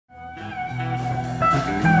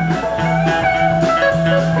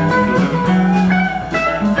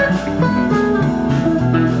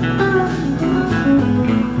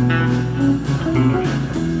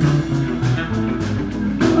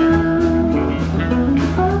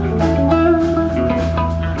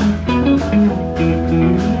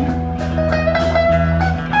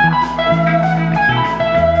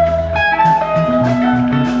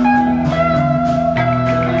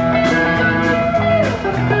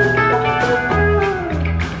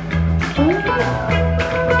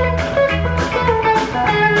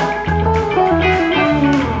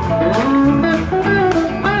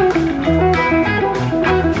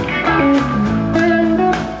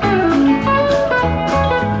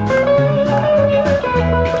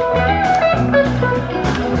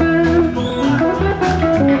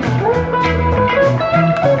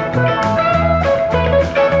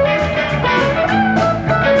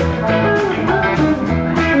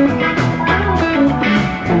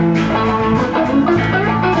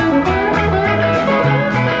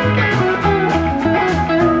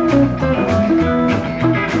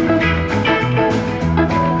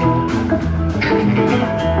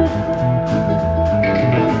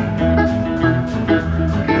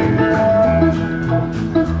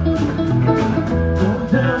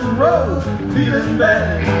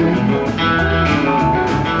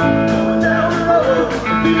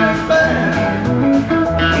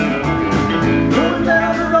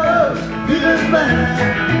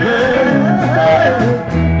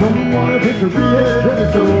to rehab in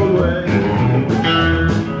its own way.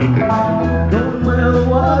 Going where the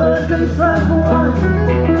water tastes like wine.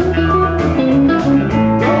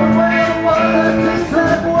 Going where the water tastes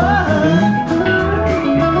like wine.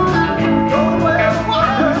 Going where the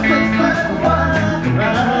water tastes like wine.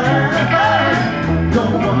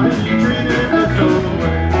 Don't want to be treated this old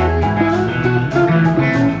way.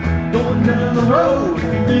 Going down the road,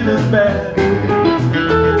 feeling bad.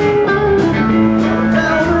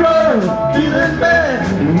 Feeling bad.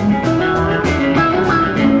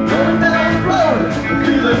 Going down the road,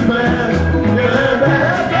 feeling bad. Yeah,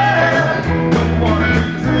 bad, bad. Don't want to be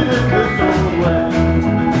treated this old way.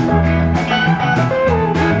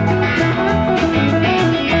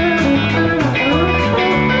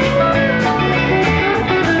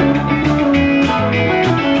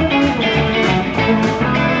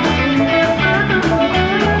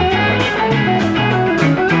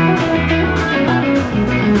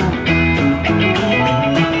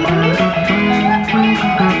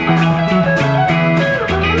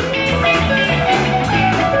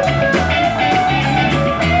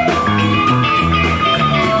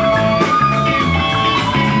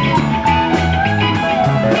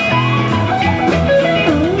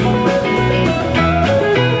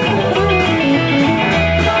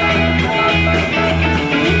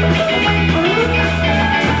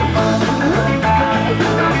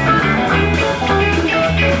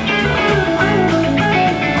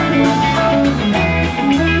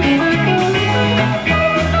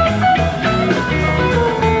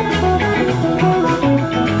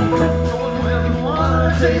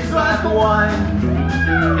 Tastes like wine.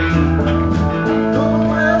 Going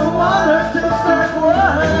where the water tastes like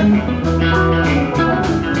wine.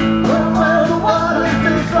 Going where the water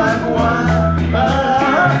tastes like wine.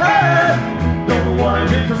 Don't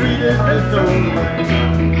want it to read it this old way.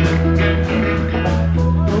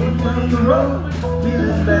 Going down the road,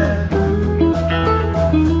 feeling bad.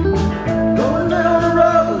 Going down the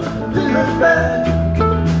road, feeling bad.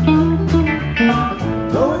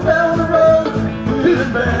 Going down the road,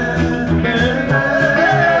 feeling bad, bad,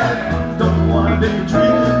 bad. Don't want to be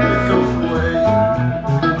treated this old way.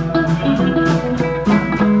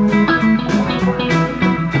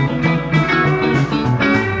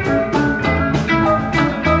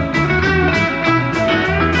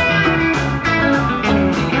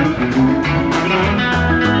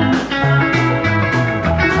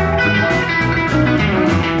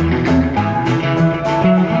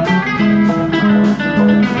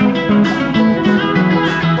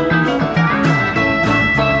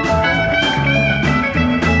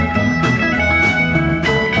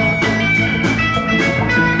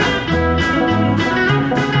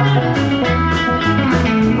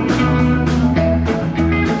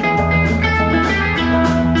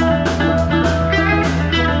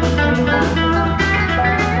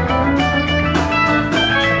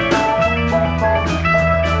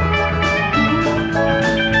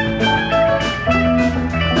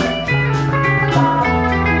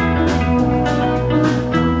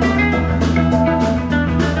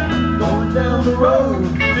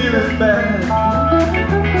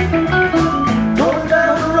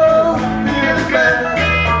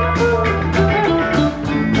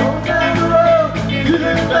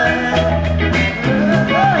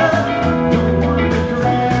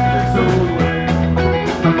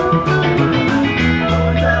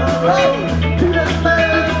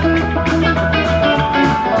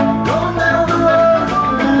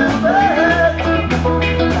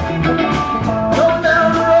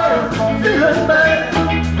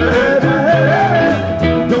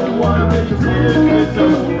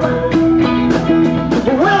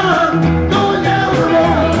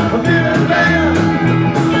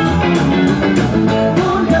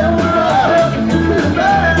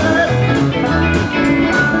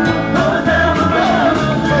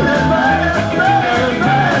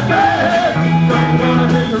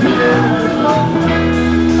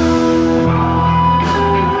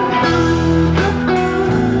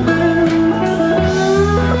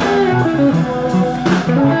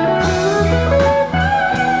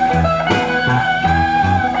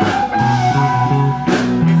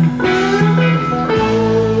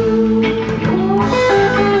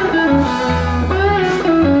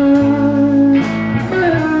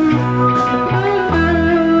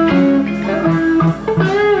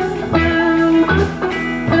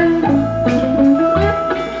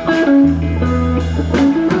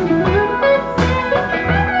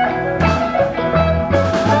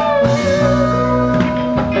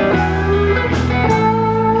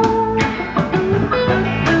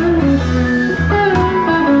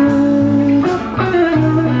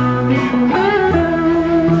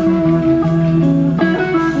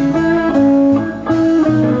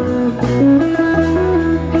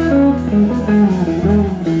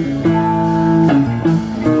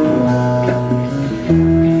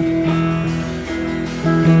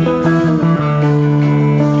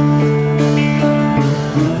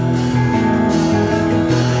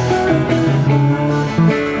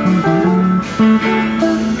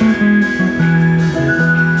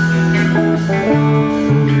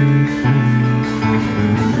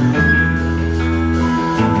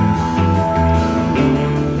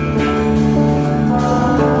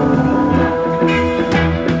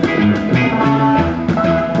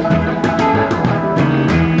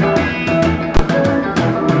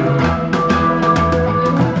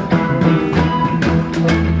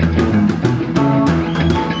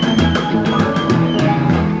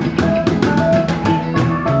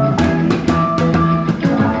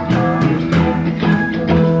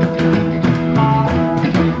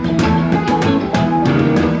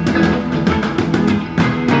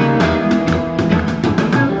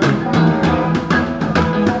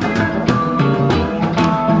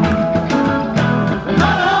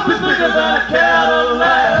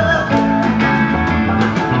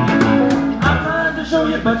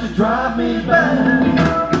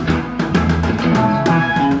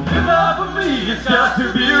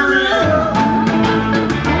 real.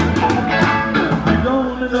 You're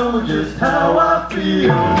gonna know just how I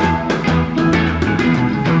feel.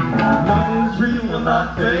 Love is real, will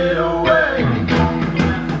not fade away.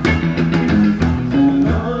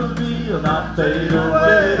 Love is real, not fade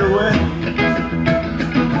away.